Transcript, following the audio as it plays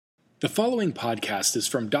The following podcast is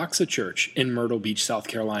from Doxa Church in Myrtle Beach, South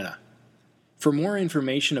Carolina. For more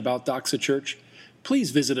information about Doxa Church, please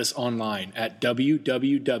visit us online at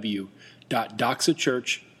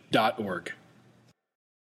www.doxachurch.org.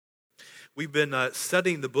 We've been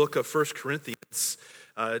studying the book of 1 Corinthians,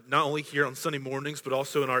 not only here on Sunday mornings, but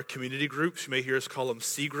also in our community groups. You may hear us call them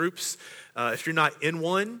C groups. If you're not in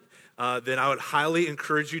one, then I would highly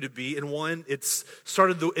encourage you to be in one. It's sort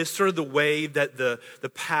of the way that the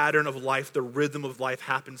pattern of life, the rhythm of life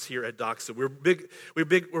happens here at Doxa. We're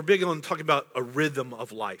big on talking about a rhythm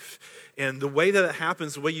of life. And the way that it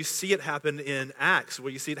happens, the way you see it happen in Acts, the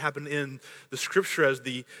way you see it happen in the scripture, as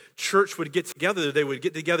the church would get together, they would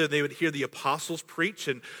hear the apostles preach.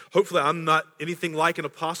 And hopefully I'm not anything like an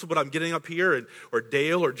apostle, but I'm getting up here, or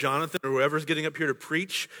Dale or Jonathan or whoever's getting up here to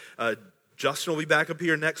preach. Justin will be back up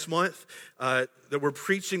here next month, that we're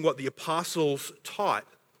preaching what the apostles taught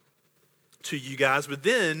to you guys. But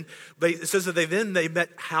then it says that they met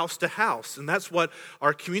house to house, and that's what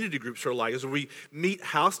our community groups are like. Is we meet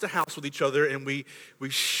house to house with each other, and we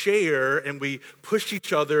share and we push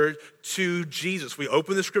each other to Jesus. We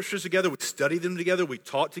open the scriptures together, we study them together, we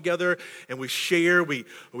talk together, and we share. We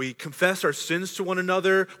confess our sins to one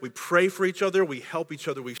another, we pray for each other, we help each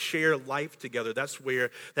other, we share life together. That's where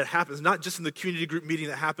that happens, not just in the community group meeting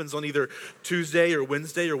that happens on either Tuesday or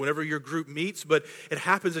Wednesday or whenever your group meets, but it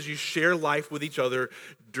happens as you share life with each other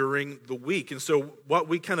during the week. And so what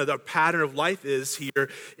our pattern of life is here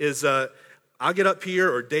is I'll get up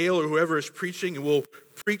here, or Dale or whoever is preaching, and we'll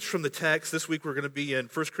preach from the text. This week we're going to be in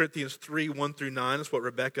 1 Corinthians 3, 1 through 9. That's what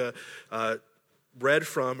Rebecca read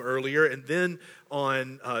from earlier. And then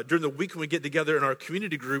during the week when we get together in our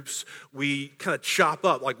community groups, we kind of chop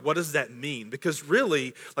up, like, what does that mean? Because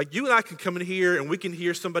really, like, you and I can come in here and we can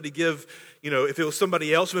hear somebody give, if it was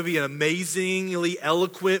somebody else, maybe an amazingly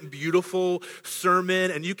eloquent, beautiful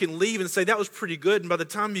sermon, and you can leave and say, that was pretty good. And by the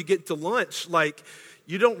time you get to lunch, like,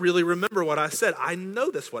 you don't really remember what I said. I know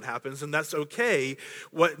that's what happens, and that's okay.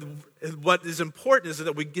 What is important is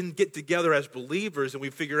that we can get together as believers and we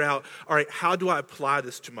figure out, all right, how do I apply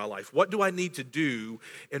this to my life? What do I need to do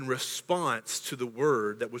in response to the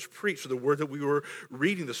word that was preached, or the word that we were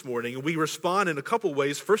reading this morning? And we respond in a couple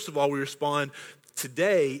ways. First of all, we respond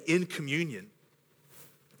today in communion.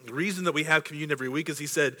 The reason that we have communion every week is he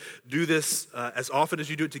said, do this as often as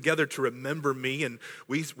you do it together to remember me. And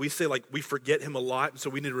we say, like, we forget him a lot, and so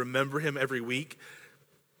we need to remember him every week.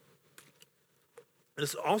 And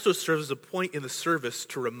this also serves as a point in the service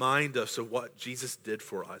to remind us of what Jesus did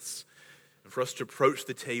for us, and for us to approach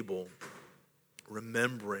the table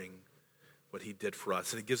remembering what he did for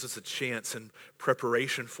us. And it gives us a chance and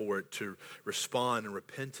preparation for it to respond in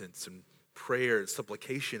repentance and prayer and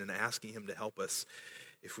supplication and asking him to help us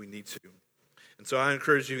if we need to. And so I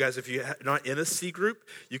encourage you guys, if you're not in a C group,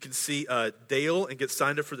 you can see Dale and get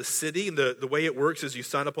signed up for the city. And the way it works is you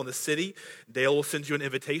sign up on the city. Dale will send you an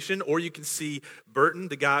invitation. Or you can see Burton,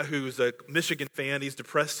 the guy who's a Michigan fan. He's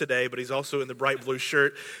depressed today, but he's also in the bright blue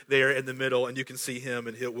shirt there in the middle. And you can see him,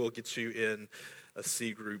 and will get you in a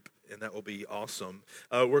C group. And that will be awesome.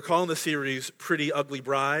 We're calling the series Pretty Ugly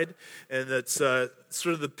Bride. And that's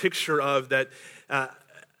sort of the picture of that.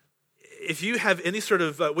 If you have any sort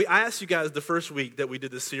of, I asked you guys the first week that we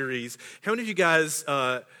did this series, how many of you guys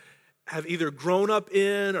have either grown up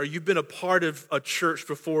in or you've been a part of a church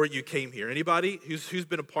before you came here? Anybody who's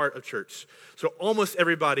been a part of church? So almost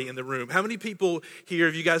everybody in the room. How many people here,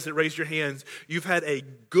 of you guys that raised your hands, you've had a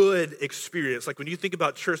good experience? Like when you think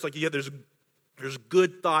about church, like there's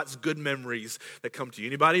good thoughts, good memories that come to you.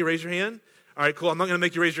 Anybody raise your hand? All right, cool. I'm not going to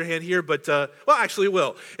make you raise your hand here, but, actually it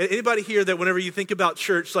will. Anybody here that whenever you think about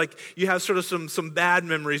church, like you have sort of some bad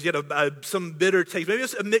memories, you had some bitter taste, maybe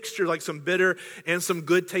it's a mixture, like some bitter and some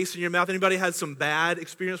good taste in your mouth. Anybody had some bad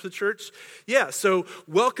experience with church? Yeah, so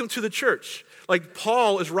welcome to the church. Like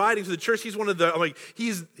Paul is writing to the church. He's one of the,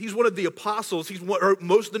 he's one of the apostles.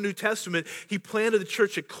 Most of the New Testament. He planted the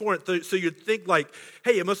church at Corinth. So you'd think like,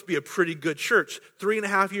 hey, it must be a pretty good church.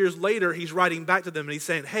 3.5 years later, he's writing back to them and he's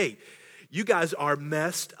saying, hey, you guys are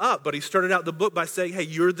messed up. But he started out the book by saying, hey,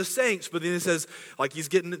 you're the saints. But then he says, like he's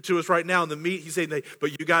getting to us right now in the meat, he's saying,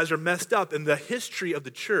 but you guys are messed up. And the history of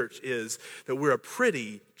the church is that we're a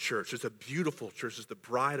pretty church. It's a beautiful church. It's the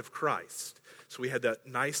bride of Christ. So we had that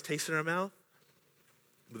nice taste in our mouth.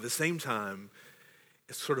 But at the same time,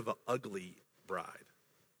 it's sort of an ugly bride.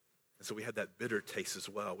 And so we had that bitter taste as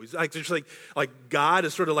well. Like God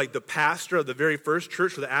is sort of like the pastor of the very first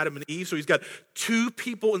church with Adam and Eve. So he's got two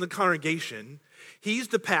people in the congregation, He's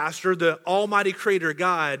the pastor, the almighty creator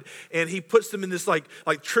God, and he puts them in this like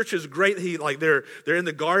church is great. They're in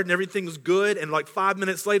the garden, everything's good, and like 5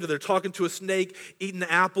 minutes later they're talking to a snake, eating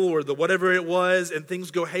the apple or the whatever it was, and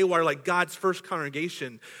things go haywire. Like God's first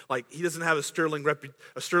congregation, like he doesn't have a sterling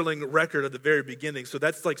record at the very beginning. So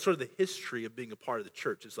that's like sort of the history of being a part of the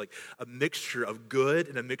church. It's like a mixture of good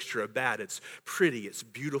and a mixture of bad. It's pretty, it's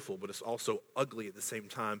beautiful, but it's also ugly at the same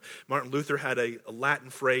time. Martin Luther had a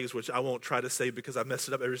Latin phrase, which I won't try to say because I mess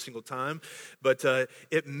it up every single time, but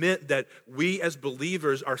it meant that we as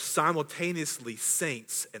believers are simultaneously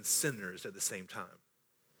saints and sinners at the same time.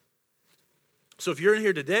 So if you're in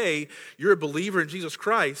here today, you're a believer in Jesus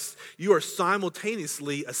Christ, you are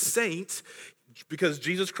simultaneously a saint because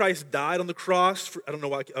Jesus Christ died on the cross. I don't know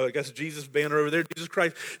why, I guess Jesus' banner over there. Jesus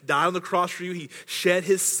Christ died on the cross for you. He shed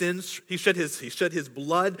his sins. He shed his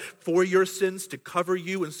blood for your sins to cover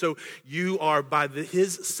you. And so you are, by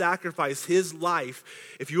his sacrifice, his life,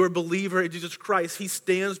 if you are a believer in Jesus Christ, he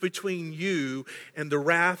stands between you and the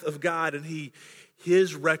wrath of God. And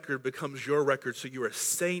his record becomes your record. So you're a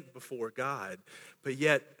saint before God. But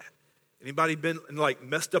yet, anybody been like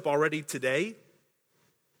messed up already today?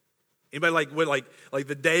 Anybody like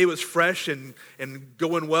the day was fresh and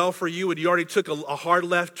going well for you and you already took a hard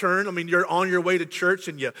left turn? I mean, you're on your way to church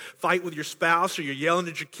and you fight with your spouse or you're yelling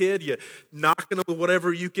at your kid, you're knocking him with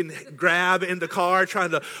whatever you can grab in the car,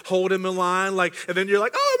 trying to hold him in line. And then you're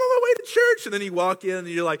like, oh, I'm on my way to church. And then you walk in and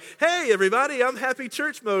you're like, hey, everybody, I'm happy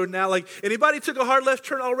church mode now. Like, anybody took a hard left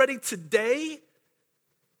turn already today?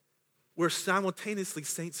 We're simultaneously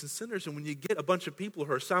saints and sinners. And when you get a bunch of people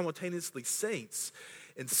who are simultaneously saints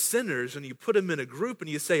and sinners, and you put them in a group and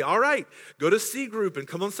you say, all right, go to C group and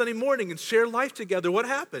come on Sunday morning and share life together, what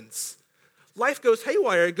happens? Life goes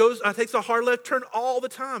haywire. It takes a hard left turn all the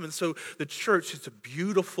time. And so the church is a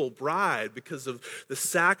beautiful bride because of the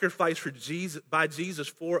sacrifice by Jesus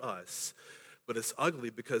for us. But it's ugly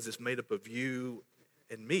because it's made up of you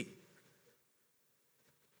and me.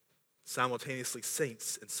 Simultaneously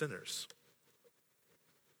saints and sinners.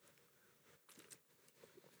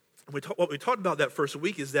 What we talked about that first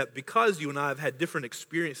week is that because you and I have had different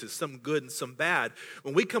experiences, some good and some bad,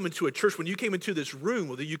 when we come into a church, when you came into this room,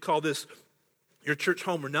 whether you call this your church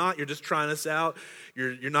home or not, you're just trying us out,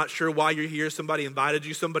 you're not sure why you're here, somebody invited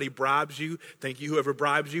you, somebody bribes you, thank you whoever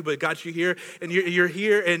bribes you, but got you here, and you're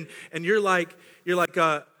here, and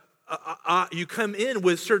you come in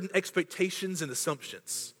with certain expectations and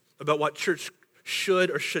assumptions about what church should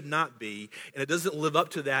or should not be, and it doesn't live up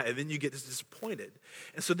to that, and then you get disappointed.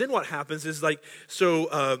 And so then what happens is what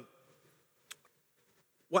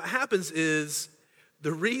happens is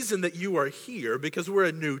the reason that you are here, because we're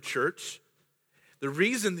a new church, the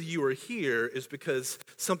reason that you are here is because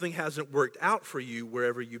something hasn't worked out for you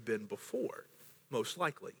wherever you've been before, most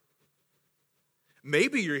likely.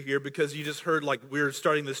 Maybe you're here because you just heard like we're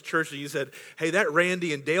starting this church and you said, hey, that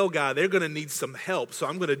Randy and Dale guy, they're going to need some help. So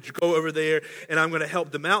I'm going to go over there and I'm going to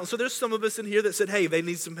help them out. And so there's some of us in here that said, hey, they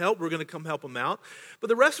need some help. We're going to come help them out. But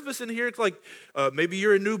the rest of us in here, it's like maybe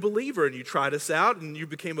you're a new believer and you tried us out and you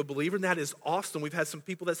became a believer. And that is awesome. We've had some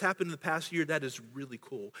people that's happened in the past year. That is really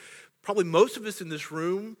cool. Probably most of us in this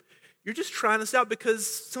room, you're just trying us out because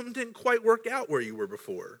something didn't quite work out where you were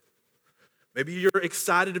before. Maybe you're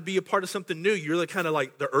excited to be a part of something new. You're kind of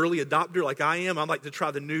like the early adopter like I am. I like to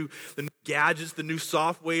try the new gadgets, the new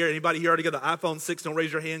software. Anybody here already got the iPhone 6? Don't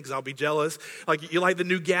raise your hand because I'll be jealous. Like you like the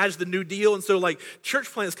new gadgets, the new deal. And so like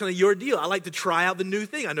church plant is kind of your deal. I like to try out the new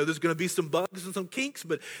thing. I know there's going to be some bugs and some kinks,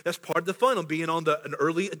 but that's part of the fun of being on an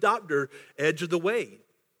early adopter edge of the way.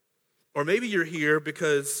 Or maybe you're here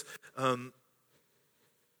because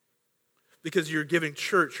you're giving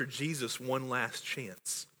church or Jesus one last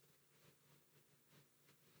chance.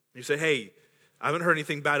 You say, hey, I haven't heard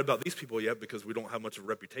anything bad about these people yet because we don't have much of a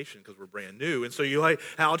reputation because we're brand new. And so you're like,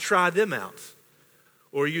 I'll try them out.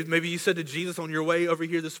 Or maybe you said to Jesus on your way over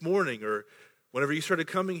here this morning or whenever you started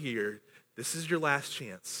coming here, this is your last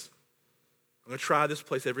chance. I'm going to try this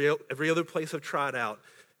place. Every other place I've tried out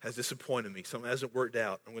has disappointed me. Something hasn't worked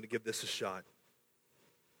out. I'm going to give this a shot.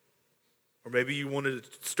 Or maybe you wanted to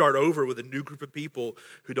start over with a new group of people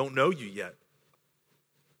who don't know you yet.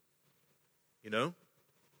 You know?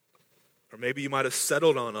 Or maybe you might have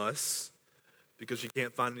settled on us because you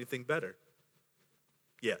can't find anything better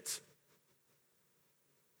yet.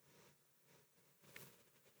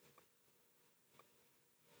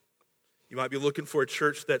 You might be looking for a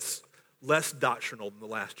church that's less doctrinal than the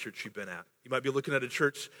last church you've been at. You might be looking at a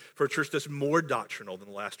church that's more doctrinal than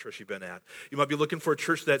the last church you've been at. You might be looking for a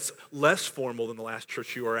church that's less formal than the last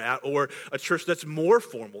church you were at, or a church that's more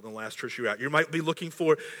formal than the last church you were at. You might be looking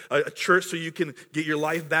for a church so you can get your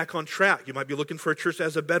life back on track. You might be looking for a church that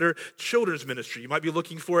has a better children's ministry. You might be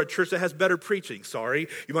looking for a church that has better preaching.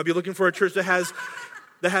 You might be looking for a church that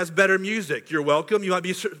has better music. You're welcome. You might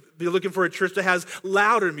be looking for a church that has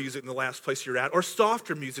louder music than the last place you're at, or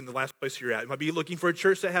softer music than the last place you're at. You might be looking for a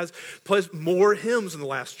church that plays more hymns than the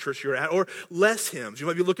last church you're at, or less hymns. You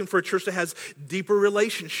might be looking for a church that has deeper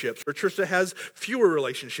relationships, or a church that has fewer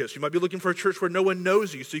relationships. You might be looking for a church where no one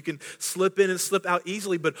knows you, so you can slip in and slip out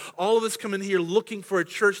easily. But all of us come in here looking for a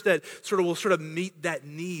church that will meet that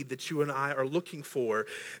need that you and I are looking for.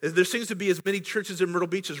 There seems to be as many churches in Myrtle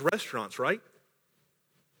Beach as restaurants, right?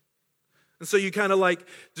 And so you kind of like,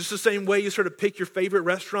 just the same way you sort of pick your favorite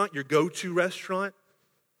restaurant, your go-to restaurant,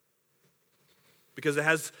 because it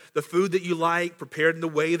has the food that you like, prepared in the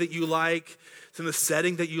way that you like, it's in the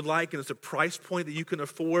setting that you like, and it's a price point that you can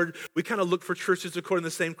afford. We kind of look for churches according to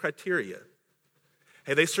the same criteria.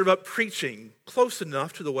 Hey, they serve up preaching close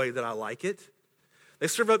enough to the way that I like it. They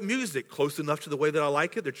serve up music close enough to the way that I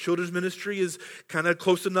like it. Their children's ministry is kind of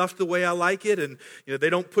close enough to the way I like it. And they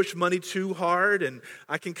don't push money too hard. And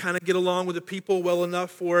I can kind of get along with the people well enough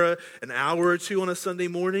for an hour or two on a Sunday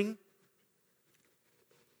morning.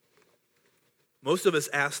 Most of us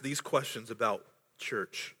ask these questions about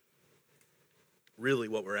church. Really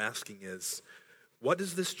what we're asking is, what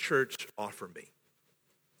does this church offer me?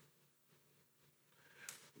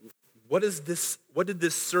 What did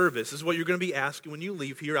this service, this is what you're going to be asking when you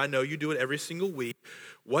leave here. I know you do it every single week.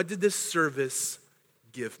 What did this service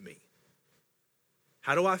give me?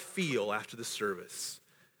 How do I feel after the service?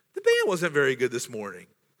 The band wasn't very good this morning.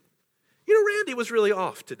 Randy was really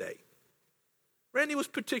off today. Randy was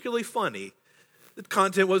particularly funny. The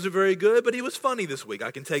content wasn't very good, but he was funny this week.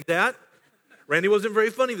 I can take that. Randy wasn't very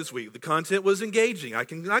funny this week. The content was engaging. I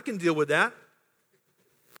can deal with that.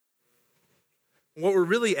 What we're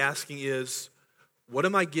really asking is, what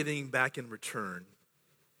am I getting back in return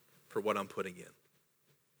for what I'm putting in?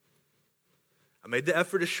 I made the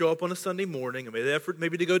effort to show up on a Sunday morning. I made the effort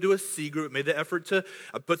maybe to go to a C group. I made the effort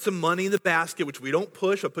I put some money in the basket, which we don't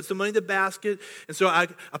push. I put some money in the basket. And so I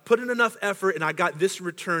put in enough effort, and I got this in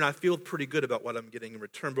return. I feel pretty good about what I'm getting in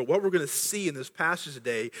return. But what we're going to see in this passage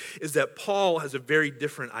today is that Paul has a very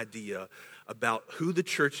different idea about who the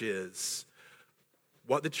church is,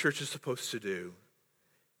 what the church is supposed to do,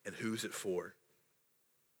 and who's it for.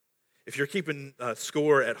 If you're keeping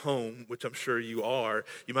score at home, which I'm sure you are,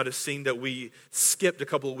 you might have seen that we skipped a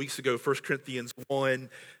couple of weeks ago 1 Corinthians 1,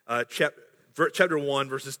 chapter 1,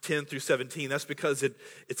 verses 10 through 17. That's because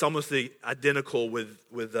it's almost identical with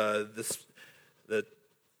the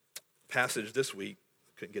passage this week.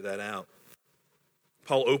 Couldn't get that out.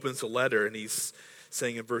 Paul opens the letter and he's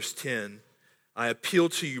saying in verse 10, I appeal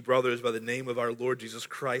to you, brothers, by the name of our Lord Jesus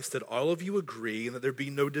Christ, that all of you agree and that there be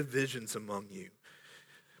no divisions among you,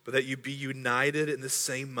 but that you be united in the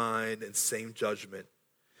same mind and same judgment.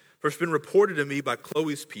 For it's been reported to me by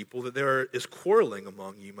Chloe's people that there is quarreling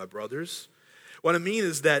among you, my brothers. What I mean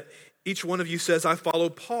is that each one of you says, I follow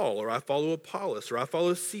Paul, or I follow Apollos, or I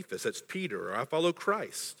follow Cephas, that's Peter, or I follow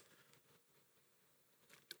Christ.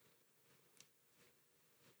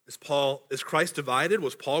 Is Christ divided?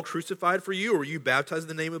 Was Paul crucified for you, or were you baptized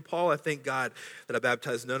in the name of Paul? I thank God that I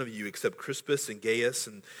baptized none of you except Crispus and Gaius,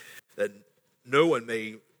 and that no one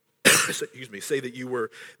may say that you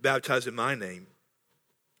were baptized in my name.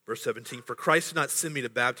 Verse 17, for Christ did not send me to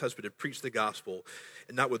baptize, but to preach the gospel,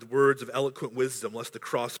 and not with words of eloquent wisdom, lest the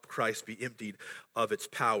cross of Christ be emptied of its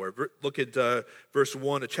power. Look at verse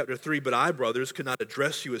 1 of chapter 3. But I, brothers, could not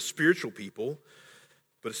address you as spiritual people,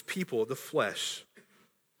 but as people of the flesh,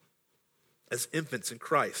 as infants in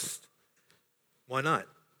Christ. Why not?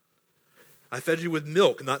 I fed you with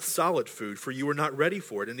milk, not solid food, for you were not ready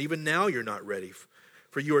for it, and even now you're not ready,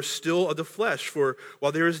 for you are still of the flesh. For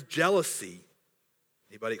while there is jealousy,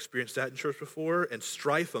 anybody experienced that in church before? And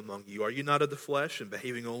strife among you, are you not of the flesh and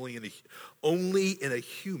behaving only in a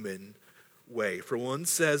human way? For one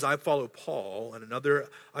says, I follow Paul, and another,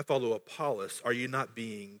 I follow Apollos. Are you not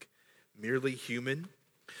being merely human?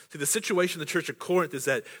 See, the situation in the church of Corinth is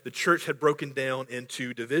that the church had broken down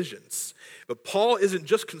into divisions. But Paul isn't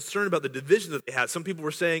just concerned about the division that they had. Some people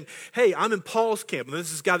were saying, hey, I'm in Paul's camp. And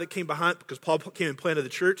this guy that came behind, because Paul came and planted the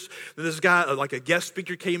church. Then this guy, like a guest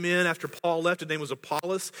speaker, came in after Paul left. His name was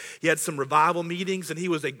Apollos. He had some revival meetings, and he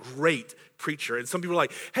was a great preacher. And some people are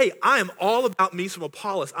like, hey, I am all about me some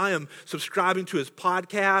Apollos. I am subscribing to his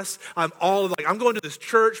podcast. I'm going to this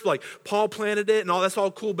church, like Paul planted it and all that's all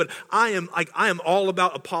cool, but I am all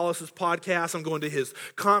about Apollos' podcast. I'm going to his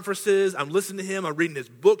conferences. I'm listening to him. I'm reading his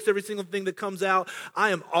books, every single thing that comes out. I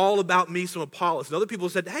am all about me some Apollos. And other people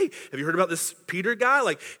said, hey, have you heard about this Peter guy?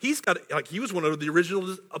 He was one of the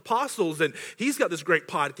original apostles and he's got this great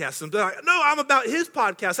podcast. And they're like, no, I'm about his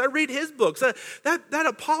podcast. I read his books. That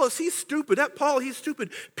Apollos, he's stupid. That Paul, he's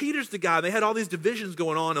stupid. Peter's the guy. They had all these divisions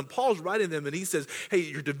going on, and Paul's writing them, and he says, hey,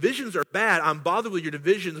 your divisions are bad. I'm bothered with your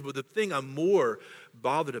divisions, but the thing I'm more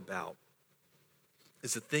bothered about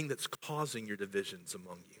is the thing that's causing your divisions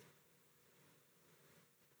among you.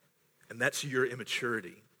 And that's your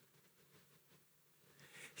immaturity.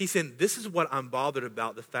 He's saying, this is what I'm bothered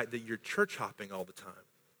about, the fact that you're church hopping all the time.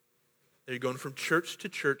 That you're going from church to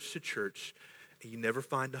church to church, and you never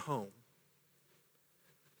find a home.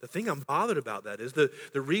 The thing I'm bothered about that is the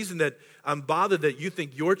reason that I'm bothered that you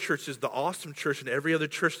think your church is the awesome church and every other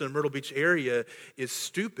church in the Myrtle Beach area is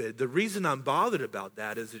stupid. The reason I'm bothered about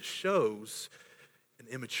that is it shows an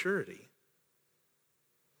immaturity.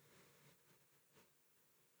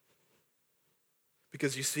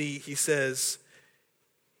 Because you see, he says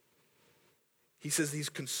he's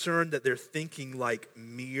concerned that they're thinking like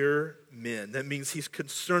mere men. That means he's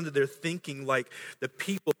concerned that they're thinking like the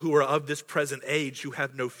people who are of this present age who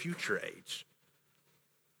have no future age.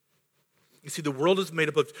 You see, the world is made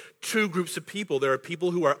up of two groups of people. There are people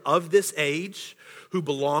who are of this age, who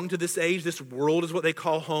belong to this age. This world is what they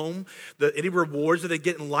call home. Any rewards that they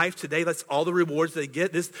get in life today, that's all the rewards they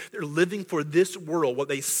get. They're living for this world. What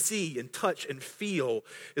they see and touch and feel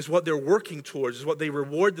is what they're working towards, is what they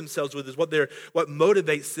reward themselves with, is what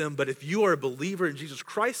motivates them. But if you are a believer in Jesus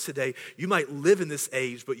Christ today, you might live in this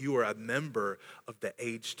age, but you are a member of the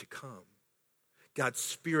age to come. God's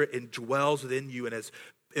Spirit indwells within you and has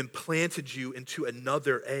implanted you into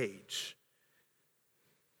another age.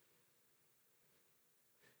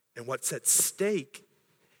 And what's at stake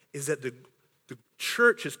is that the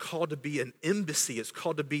church is called to be an embassy. It's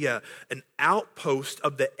called to be an outpost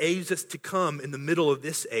of the age that's to come in the middle of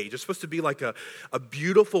this age. It's supposed to be like a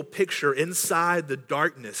beautiful picture inside the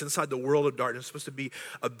darkness, inside the world of darkness. It's supposed to be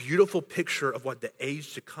a beautiful picture of what the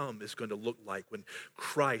age to come is going to look like when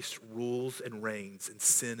Christ rules and reigns and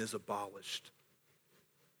sin is abolished.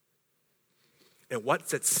 And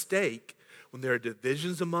what's at stake when there are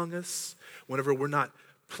divisions among us, whenever we're not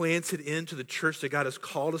planted into the church that God has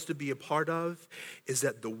called us to be a part of, is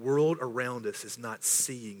that the world around us is not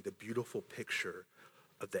seeing the beautiful picture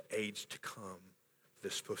of the age to come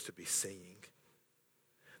they're supposed to be seeing.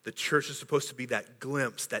 The church is supposed to be that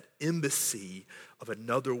glimpse, that embassy of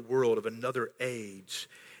another world, of another age.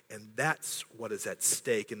 And that's what is at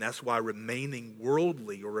stake. And that's why remaining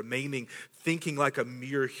worldly or remaining thinking like a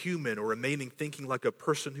mere human or remaining thinking like a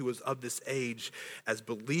person who is of this age as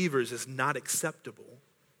believers is not acceptable.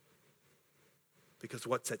 Because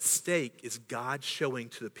what's at stake is God showing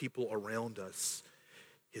to the people around us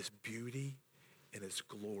his beauty and his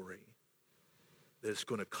glory that is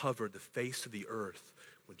going to cover the face of the earth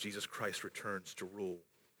when Jesus Christ returns to rule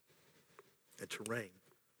and to reign.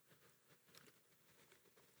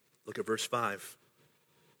 Look at verse 5.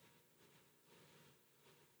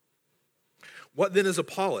 What then is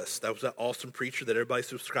Apollos? That was that awesome preacher that everybody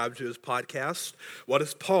subscribed to his podcast. What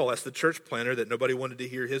is Paul? That's the church planner that nobody wanted to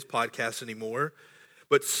hear his podcast anymore.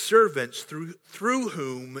 But servants through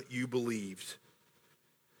whom you believed,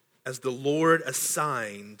 as the Lord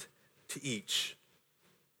assigned to each.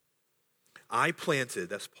 I planted,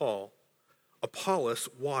 that's Paul. Apollos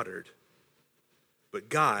watered, but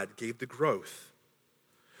God gave the growth.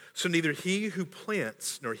 So neither he who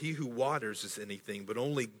plants nor he who waters is anything, but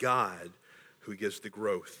only God who gives the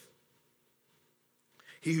growth.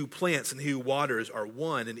 He who plants and he who waters are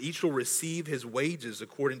one, and each will receive his wages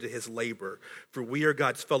according to his labor. For we are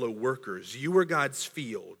God's fellow workers. You are God's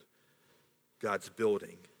field, God's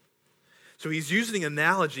building. So he's using an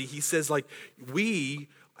analogy. He says, like, we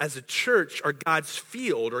as a church are God's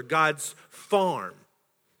field or God's farm,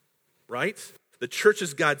 right? The church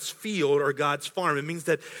is God's field or God's farm. It means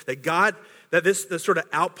that God, that this sort of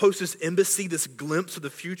outpost, this embassy, this glimpse of the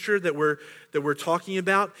future that we're talking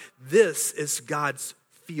about, this is God's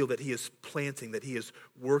field that he is planting, that he is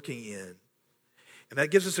working in. And that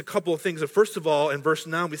gives us a couple of things. First of all, in verse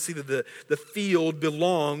 9, we see that the field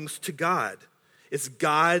belongs to God. It's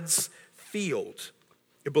God's field.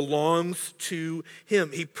 It belongs to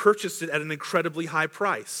him. He purchased it at an incredibly high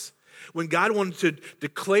price. When God wanted to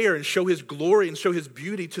declare and show his glory and show his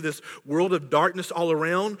beauty to this world of darkness all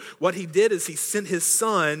around, what he did is he sent his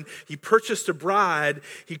son, he purchased a bride,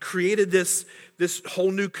 he created this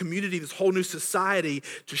whole new community, this whole new society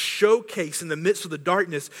to showcase in the midst of the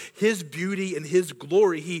darkness his beauty and his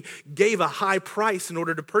glory. He gave a high price in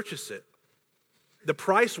order to purchase it. The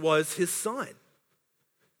price was his son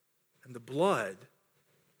and the blood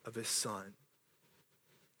of his son.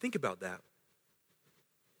 Think about that.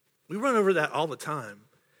 We run over that all the time.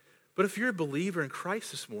 But if you're a believer in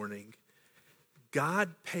Christ this morning,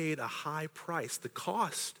 God paid a high price. The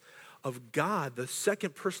cost of God, the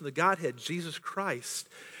second person of the Godhead, Jesus Christ,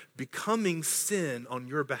 becoming sin on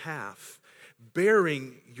your behalf,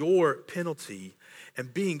 bearing your penalty,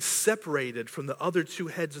 and being separated from the other two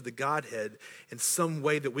heads of the Godhead in some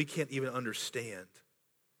way that we can't even understand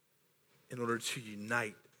in order to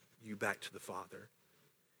unite you back to the Father,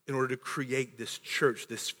 in order to create this church,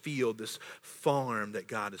 this field, this farm that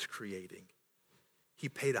God is creating. He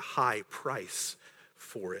paid a high price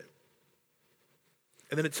for it.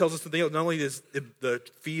 And then it tells us that not only does the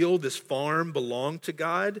field, this farm, belong to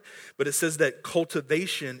God, but it says that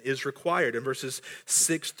cultivation is required. In verses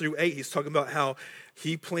 6 through 8, he's talking about how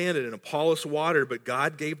he planted and Apollos watered, but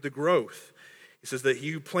God gave the growth. He says that he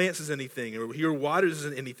who plants is anything, or he who waters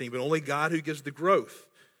isn't anything, but only God who gives the growth.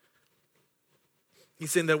 He's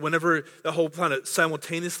saying that whenever the whole kind of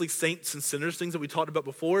simultaneously saints and sinners things that we talked about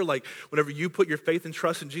before, like whenever you put your faith and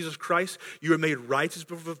trust in Jesus Christ, you are made righteous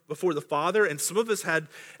before the Father. And some of us had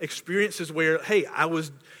experiences where, hey, I was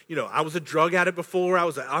a drug addict before, I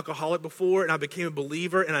was an alcoholic before, and I became a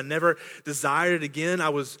believer, and I never desired it again.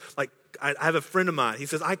 I have a friend of mine. He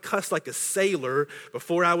says, I cussed like a sailor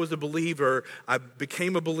before I was a believer. I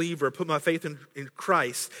became a believer, put my faith in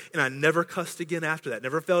Christ, and I never cussed again after that.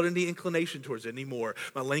 Never felt any inclination towards it anymore.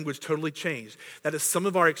 My language totally changed. That is some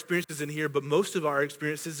of our experiences in here, but most of our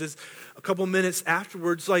experiences is a couple minutes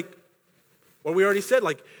afterwards, like what we already said,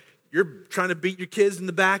 like you're trying to beat your kids in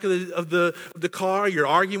the back of the car. You're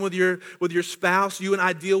arguing with your spouse. You and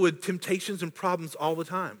I deal with temptations and problems all the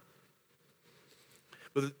time.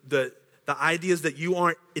 But the idea is that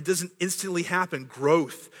it doesn't instantly happen.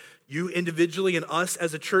 Growth, you individually and us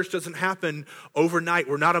as a church doesn't happen overnight.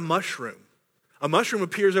 We're not a mushroom. A mushroom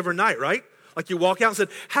appears overnight, right? Like you walk out and said,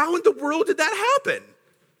 how in the world did that happen?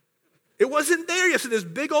 It wasn't there yesterday. This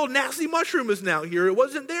big old nasty mushroom is now here. It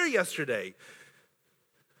wasn't there yesterday.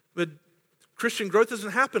 But Christian growth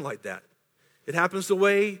doesn't happen like that. It happens the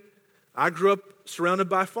way I grew up, surrounded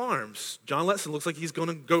by farms. John Letson looks like he's going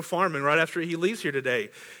to go farming right after he leaves here today.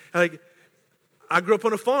 I grew up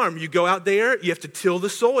on a farm. You go out there, you have to till the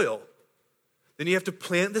soil. Then you have to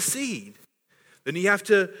plant the seed. Then you have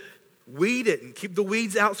to weed it and keep the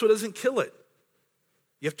weeds out so it doesn't kill it.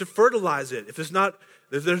 You have to fertilize it. If there's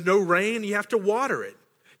no rain, you have to water it.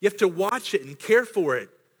 You have to watch it and care for it.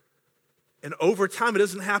 And over time, it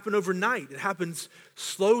doesn't happen overnight. It happens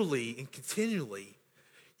slowly and continually.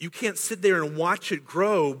 You can't sit there and watch it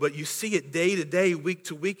grow, but you see it day to day, week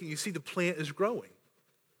to week, and you see the plant is growing.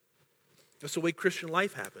 That's the way Christian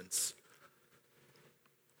life happens.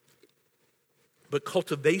 But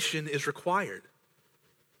cultivation is required.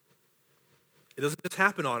 It doesn't just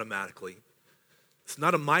happen automatically. It's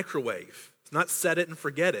not a microwave. It's not set it and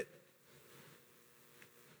forget it.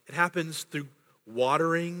 It happens through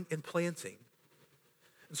watering and planting.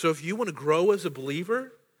 And so if you want to grow as a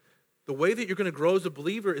believer, the way that you're going to grow as a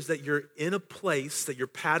believer is that you're in a place, that you're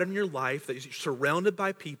patterning your life, that you're surrounded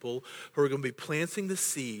by people who are going to be planting the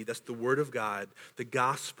seed, that's the word of God, the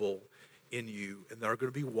gospel in you, and they're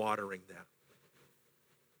going to be watering that.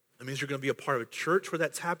 It means you're going to be a part of a church where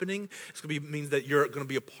that's happening. It means that you're going to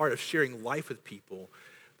be a part of sharing life with people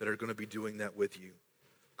that are going to be doing that with you.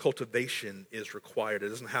 Cultivation is required. It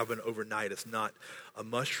doesn't happen overnight. It's not a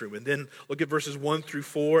mushroom. And then look at verses 1 through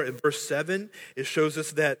 4. In verse 7, it shows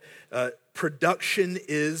us that production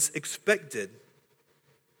is expected.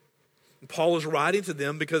 And Paul is writing to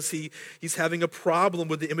them because he's having a problem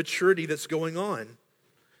with the immaturity that's going on.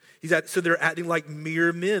 So they're acting like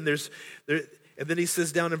mere men. And then he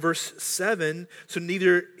says down in verse 7, so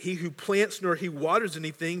neither he who plants nor he waters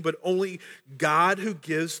anything, but only God who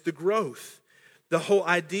gives the growth. The whole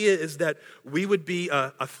idea is that we would be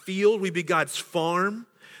a field, we'd be God's farm,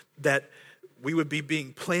 that we would be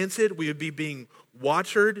being planted, we would be being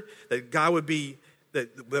watered, that God would be,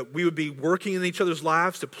 that we would be working in each other's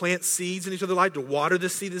lives to plant seeds in each other's life, to water the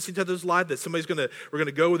seed in each other's life, that we're going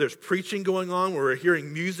to go where there's preaching going on, where we're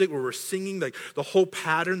hearing music, where we're singing, like the whole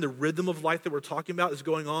pattern, the rhythm of life that we're talking about is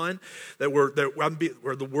going on, where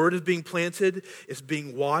the word is being planted, it's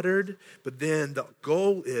being watered, but then the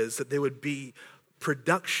goal is that they would be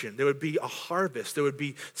production. There would be a harvest. There would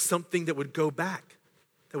be something that would go back,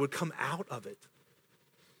 that would come out of it.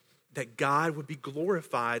 That God would be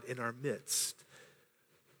glorified in our midst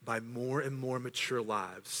by more and more mature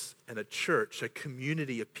lives, and a church, a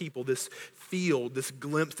community of people, this field, this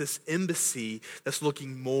glimpse, this embassy that's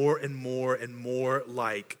looking more and more and more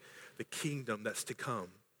like the kingdom that's to come.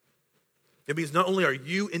 It means not only are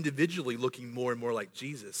you individually looking more and more like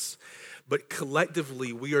Jesus, but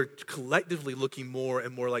collectively, we are collectively looking more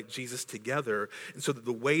and more like Jesus together. And so that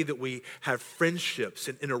the way that we have friendships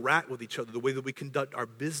and interact with each other, the way that we conduct our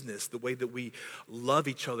business, the way that we love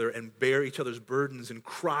each other and bear each other's burdens and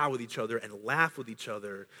cry with each other and laugh with each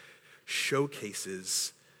other,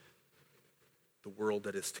 showcases the world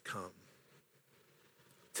that is to come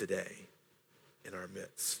today in our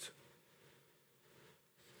midst.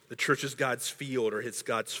 The church is God's field, or it's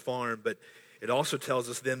God's farm, but it also tells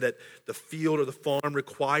us then that the field or the farm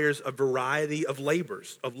requires a variety of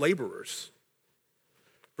laborers.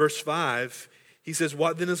 Verse 5, he says,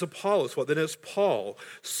 "What then is Apollos? What then is Paul?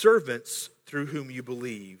 Servants through whom you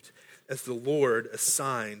believed, as the Lord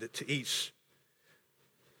assigned to each."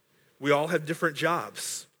 We all have different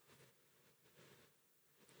jobs.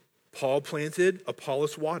 Paul planted,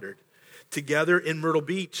 Apollos watered. Together in Myrtle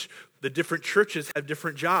Beach, the different churches have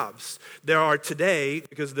different jobs. There are today,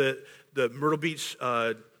 because the Myrtle Beach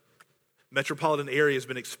metropolitan area has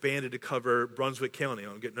been expanded to cover Brunswick County. I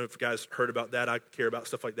don't know if you guys heard about that. I care about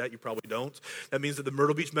stuff like that. You probably don't. That means that the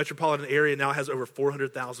Myrtle Beach metropolitan area now has over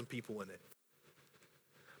 400,000 people in it.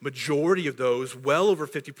 Majority of those, well over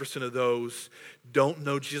 50% of those, don't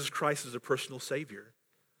know Jesus Christ as a personal Savior.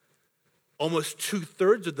 Almost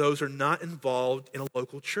 2/3 of those are not involved in a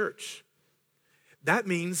local church. That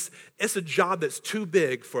means it's a job that's too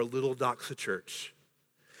big for a little Doxa church.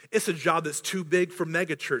 It's a job that's too big for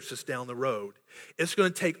mega church that's down the road. It's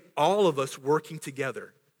going to take all of us working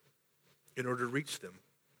together in order to reach them.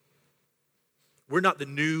 We're not the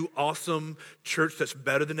new awesome church that's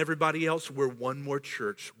better than everybody else. We're one more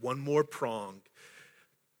church, one more prong,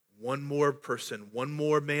 one more person, one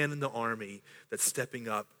more man in the army that's stepping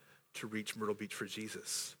up to reach Myrtle Beach for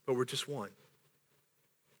Jesus. But we're just one.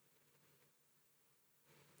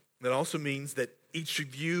 That also means that each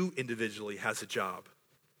of you individually has a job.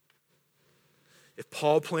 If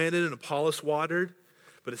Paul planted and Apollos watered,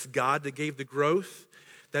 but it's God that gave the growth,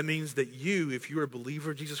 that means that you, if you're a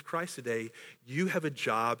believer of Jesus Christ today, you have a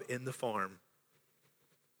job in the farm.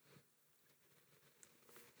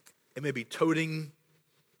 It may be toting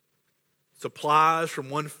supplies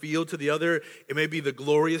from one field to the other. It may be the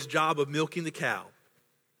glorious job of milking the cow.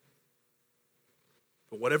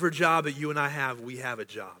 But whatever job that you and I have, we have a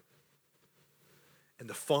job. And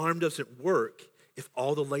the farm doesn't work if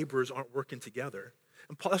all the laborers aren't working together.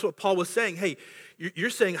 And that's what Paul was saying. Hey, you're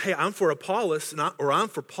saying, hey, I'm for Apollos or I'm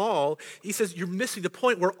for Paul. He says, you're missing the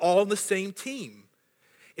point. We're all on the same team.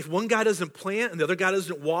 If one guy doesn't plant and the other guy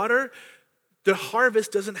doesn't water, the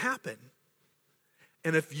harvest doesn't happen.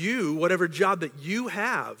 And if you, whatever job that you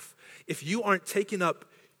have, if you aren't taking up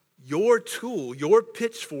your tool, your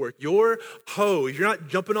pitchfork, your hoe, if you're not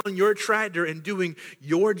jumping on your tractor and doing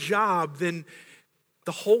your job, then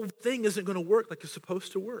the whole thing isn't going to work like it's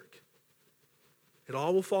supposed to work. It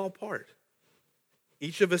all will fall apart.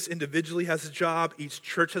 Each of us individually has a job, each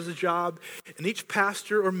church has a job, and each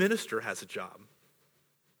pastor or minister has a job.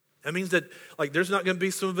 That means that, like, there's not going to be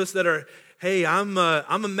some of us that are, hey, I'm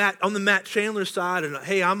on the Matt Chandler side, and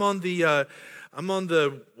hey, I'm on the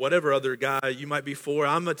whatever other guy you might be for.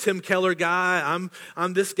 I'm a Tim Keller guy.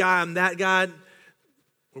 I'm this guy. I'm that guy.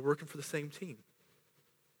 We're working for the same team.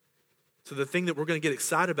 So the thing that we're going to get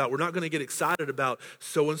excited about, we're not going to get excited about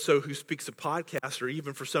so-and-so who speaks a podcast, or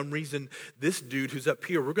even for some reason this dude who's up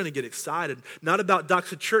here. We're going to get excited, not about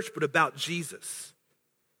Doxa Church, but about Jesus.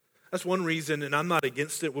 That's one reason, and I'm not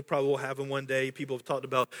against it. We'll probably have them one day. People have talked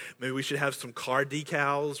about maybe we should have some car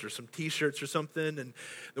decals or some T-shirts or something. And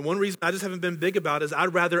the one reason I just haven't been big about is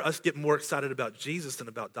I'd rather us get more excited about Jesus than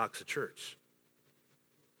about Doxa Church.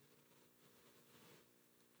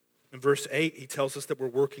 In verse 8, he tells us that we're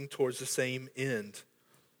working towards the same end.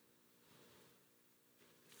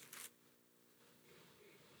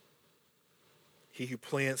 He who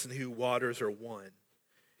plants and he who waters are one,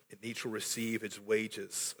 and each will receive his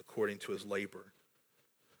wages according to his labor.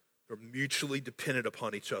 They're mutually dependent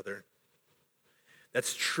upon each other.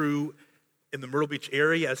 That's true in the Myrtle Beach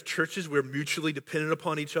area. As churches, we're mutually dependent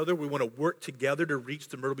upon each other. We want to work together to reach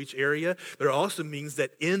the Myrtle Beach area. But it also means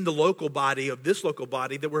that in the local body of this local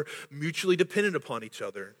body, that we're mutually dependent upon each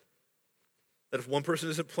other. That if one person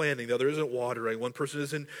isn't planting, the other isn't watering, one person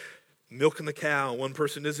isn't milking the cow, one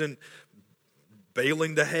person isn't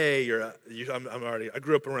baling the hay, or I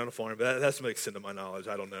grew up around a farm, but that's some extent of my knowledge.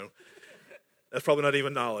 I don't know. That's probably not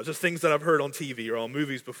even knowledge. Just things that I've heard on TV or on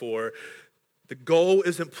movies before. The goal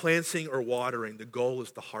isn't planting or watering. The goal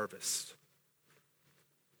is the harvest.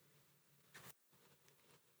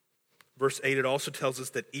 Verse 8, it also tells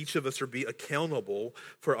us that each of us will be accountable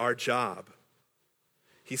for our job.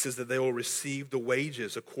 He says that they will receive the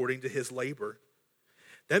wages according to his labor.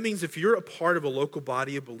 That means if you're a part of a local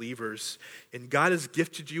body of believers and God has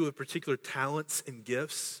gifted you with particular talents and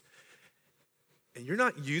gifts, and you're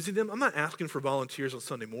not using them, I'm not asking for volunteers on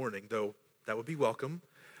Sunday morning, though that would be welcome.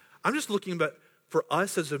 I'm just looking at for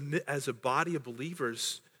us as a body of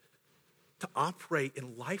believers to operate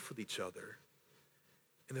in life with each other.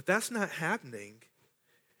 And if that's not happening,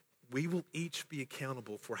 we will each be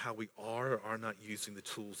accountable for how we are or are not using the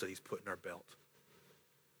tools that he's put in our belt.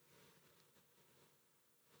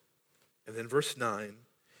 And then verse 9,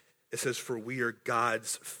 it says, for we are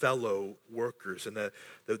God's fellow workers. And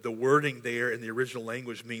the wording there in the original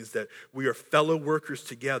language means that we are fellow workers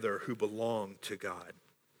together who belong to God.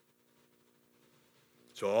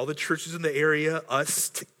 So all the churches in the area,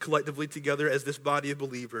 us collectively together as this body of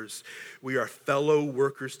believers, we are fellow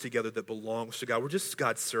workers together that belongs to God. We're just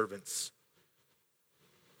God's servants.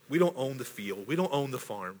 We don't own the field. We don't own the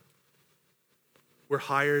farm. We're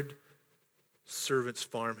hired servants,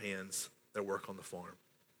 farmhands that work on the farm.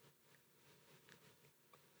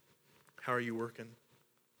 How are you working?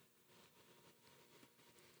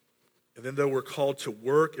 And then though we're called to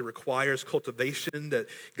work, it requires cultivation that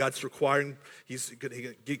God's requiring. He's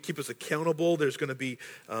going to keep us accountable. There's going to be,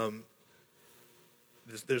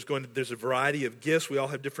 there's a variety of gifts. We all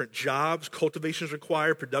have different jobs. Cultivation is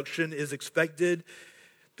required. Production is expected.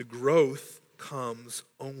 The growth comes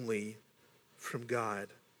only from God.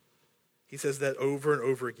 He says that over and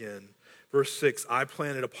over again. Verse 6, I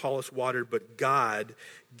planted, Apollos watered, but God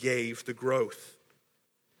gave the growth.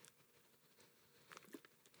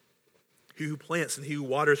 He who plants and he who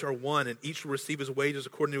waters are one, and each will receive his wages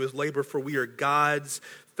according to his labor, for we are God's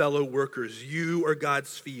fellow workers. You are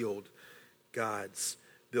God's field, God's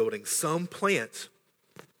building. Some plant,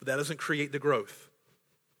 but that doesn't create the growth.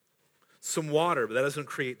 Some water, but that doesn't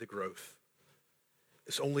create the growth.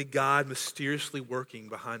 It's only God mysteriously working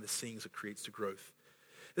behind the scenes that creates the growth.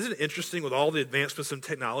 Isn't it interesting with all the advancements in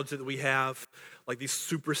technology that we have, like these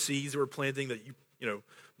super seeds that we're planting that you know,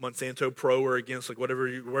 Monsanto Pro or against, like wherever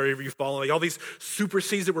you follow, like all these super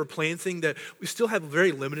seeds that we're planting that we still have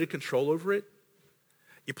very limited control over it.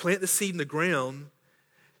 You plant the seed in the ground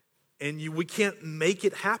and we can't make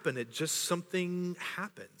it happen. It just, something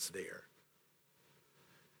happens there.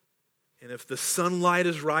 And if the sunlight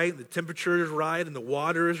is right, the temperature is right, and the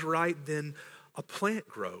water is right, then a plant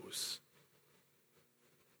grows.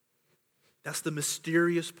 That's the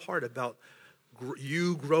mysterious part about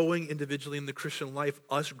you growing individually in the Christian life,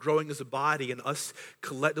 us growing as a body, and us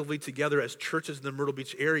collectively together as churches in the Myrtle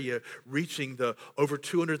Beach area, reaching the over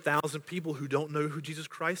 200,000 people who don't know who Jesus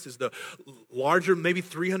Christ is, the larger, maybe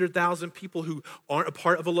 300,000 people who aren't a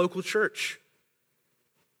part of a local church.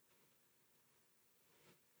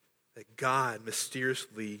 That God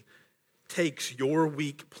mysteriously takes your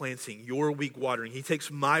week planting, your week watering. He takes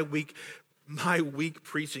my week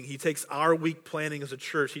preaching. He takes our week planning as a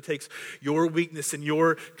church. He takes your weakness in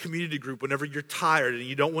your community group whenever you're tired and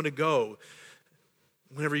you don't want to go.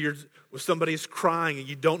 Whenever when somebody's crying and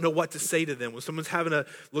you don't know what to say to them. When someone's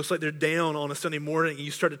looks like they're down on a Sunday morning and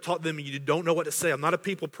you start to talk to them and you don't know what to say. I'm not a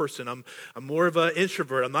people person. I'm more of an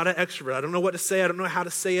introvert. I'm not an extrovert. I don't know what to say. I don't know how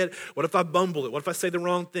to say it. What if I bumble it? What if I say the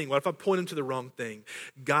wrong thing? What if I point them to the wrong thing?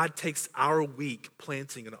 God takes our week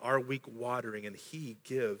planting and our week watering, and he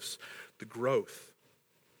gives the growth.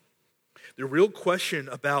 The real question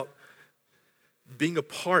about being a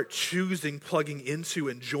part, choosing, plugging into,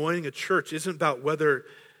 and joining a church isn't about whether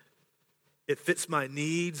it fits my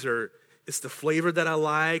needs or it's the flavor that I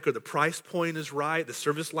like or the price point is right, the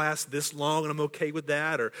service lasts this long and I'm okay with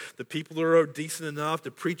that, or the people are decent enough,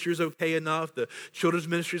 the preacher's okay enough, the children's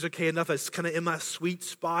ministry is okay enough, it's kind of in my sweet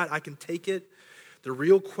spot, I can take it. The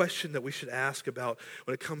real question that we should ask about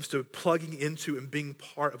when it comes to plugging into and being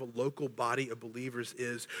part of a local body of believers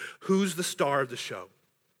is, who's the star of the show?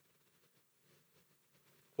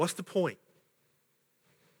 What's the point?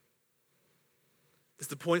 Is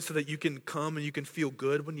the point so that you can come and you can feel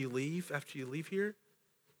good when you leave, after you leave here?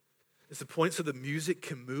 Is the point so the music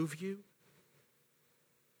can move you?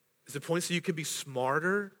 Is the point so you can be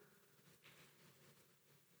smarter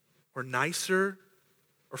or nicer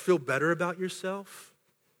or feel better about yourself?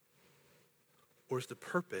 Or is the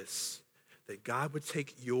purpose that God would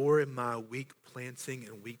take your and my week planting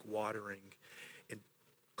and week watering and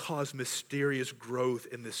cause mysterious growth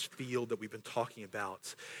in this field that we've been talking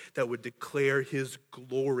about, that would declare his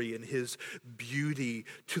glory and his beauty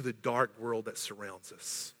to the dark world that surrounds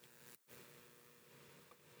us.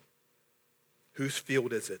 Whose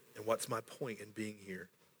field is it? And what's my point in being here?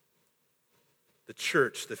 The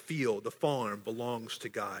church, the field, the farm belongs to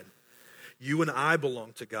God. You and I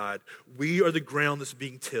belong to God. We are the ground that's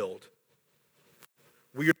being tilled.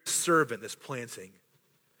 We are the servant that's planting.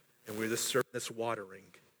 And we're the servant that's watering.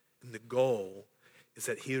 And the goal is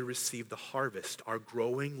that he will receive the harvest, our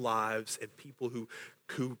growing lives and people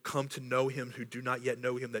who come to know him, who do not yet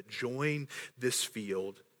know him, that join this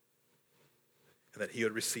field, and that he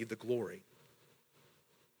would receive the glory.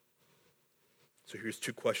 So here's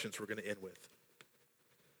two questions we're going to end with.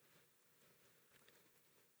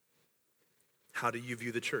 How do you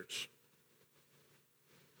view the church?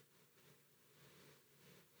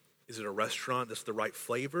 Is it a restaurant that's the right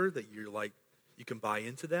flavor that you're like, you can buy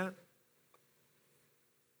into that?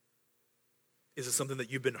 Is it something that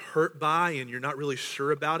you've been hurt by and you're not really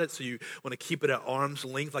sure about it, so you want to keep it at arm's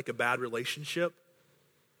length like a bad relationship?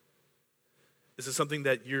 Is it something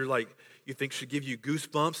that you're like, you think should give you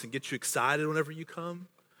goosebumps and get you excited whenever you come?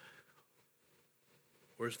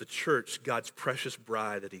 Or is the church God's precious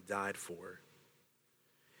bride that he died for,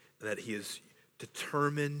 and that he is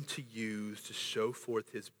determined to use to show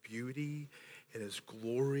forth his beauty and his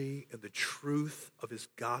glory and the truth of his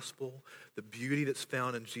gospel, the beauty that's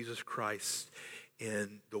found in Jesus Christ,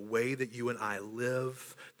 in the way that you and I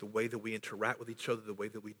live, the way that we interact with each other, the way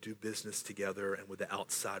that we do business together and with the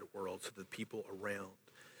outside world, so the people around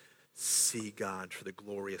see God for the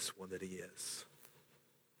glorious one that he is.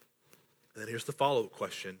 And then here's the follow-up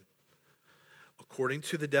question. According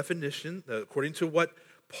to the definition, according to what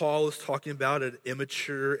Paul is talking about an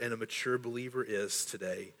immature and a mature believer is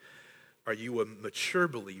today, are you a mature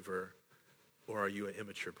believer or are you an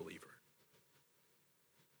immature believer?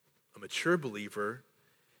 A mature believer,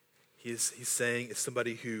 he's saying, is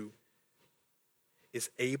somebody who is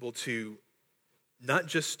able to not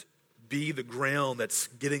just be the ground that's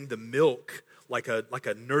getting the milk like a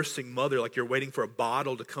nursing mother, like you're waiting for a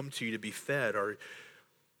bottle to come to you to be fed. Or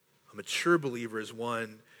a mature believer is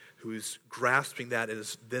one who's grasping that and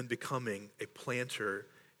is then becoming a planter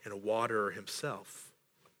and a waterer himself.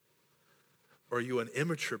 Or are you an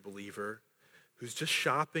immature believer who's just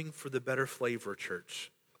shopping for the better flavor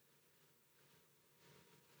church?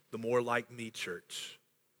 The more like me church?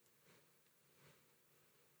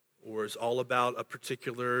 Or is all about a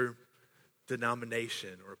particular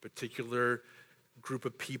denomination or a particular group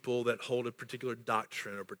of people that hold a particular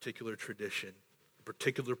doctrine or a particular tradition, a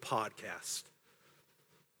particular podcast?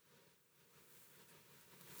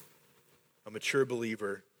 A mature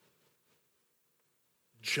believer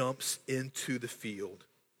jumps into the field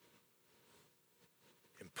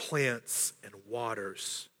and plants and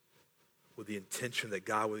waters with the intention that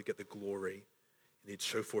God would get the glory and he'd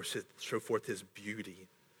show forth his beauty,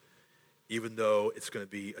 even though it's going to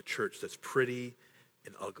be a church that's pretty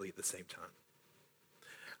and ugly at the same time.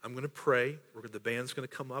 I'm going to pray. The band's going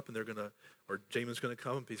to come up and Jamin's going to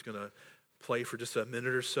come up. He's going to play for just a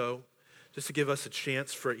minute or so, just to give us a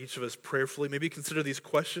chance for each of us prayerfully. Maybe consider these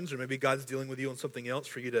questions, or maybe God's dealing with you on something else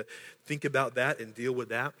for you to think about that and deal with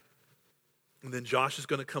that. And then Josh is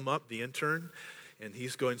going to come up, the intern, and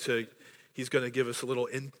he's going to give us a little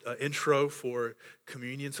intro for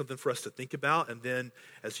communion, something for us to think about. And then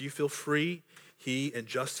as you feel free, he and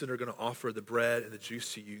Justin are going to offer the bread and the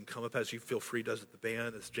juice to you. You can come up as you feel free, does it the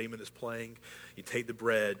band, as Jamin is playing. You take the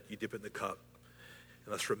bread, you dip it in the cup.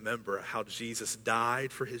 And let's remember how Jesus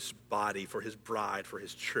died for his body, for his bride, for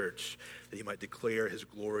his church, that he might declare his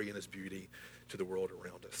glory and his beauty to the world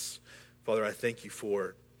around us. Father, I thank you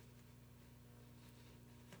for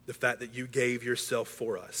the fact that you gave yourself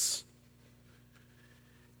for us.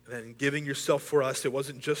 And in giving yourself for us, it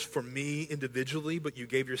wasn't just for me individually, but you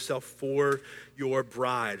gave yourself for your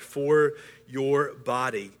bride, for your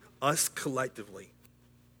body, us collectively.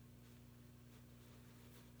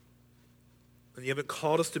 And you haven't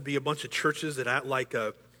called us to be a bunch of churches that act like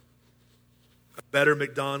a better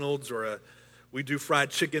McDonald's, or we do fried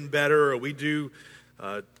chicken better, or we do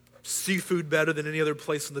seafood better than any other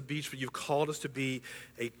place on the beach, but you've called us to be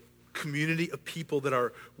a community of people that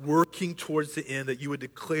are working towards the end, that you would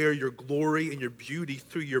declare your glory and your beauty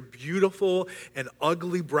through your beautiful and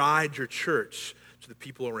ugly bride, your church, to the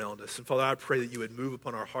people around us. And Father, I pray that you would move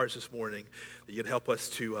upon our hearts this morning, that you'd help us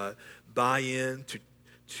to buy in,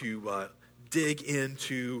 to dig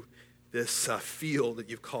into this field that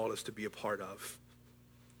you've called us to be a part of,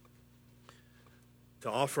 to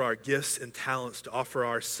offer our gifts and talents, to offer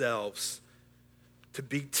ourselves, to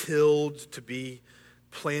be tilled, to be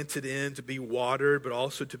planted in, to be watered, but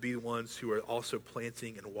also to be ones who are also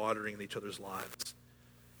planting and watering in each other's lives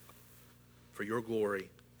for your glory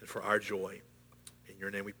and for our joy. In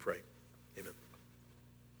your name we pray. Amen.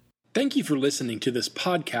 Thank you for listening to this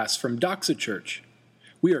podcast from Doxa Church.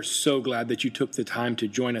 We are so glad that you took the time to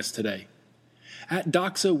join us today. At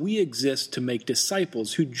Doxa, we exist to make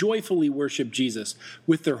disciples who joyfully worship Jesus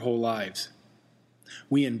with their whole lives.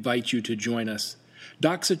 We invite you to join us.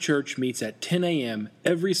 Doxa Church meets at 10 a.m.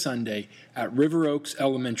 every Sunday at River Oaks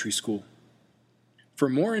Elementary School. For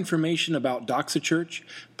more information about Doxa Church,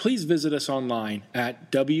 please visit us online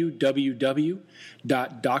at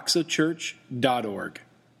www.doxachurch.org.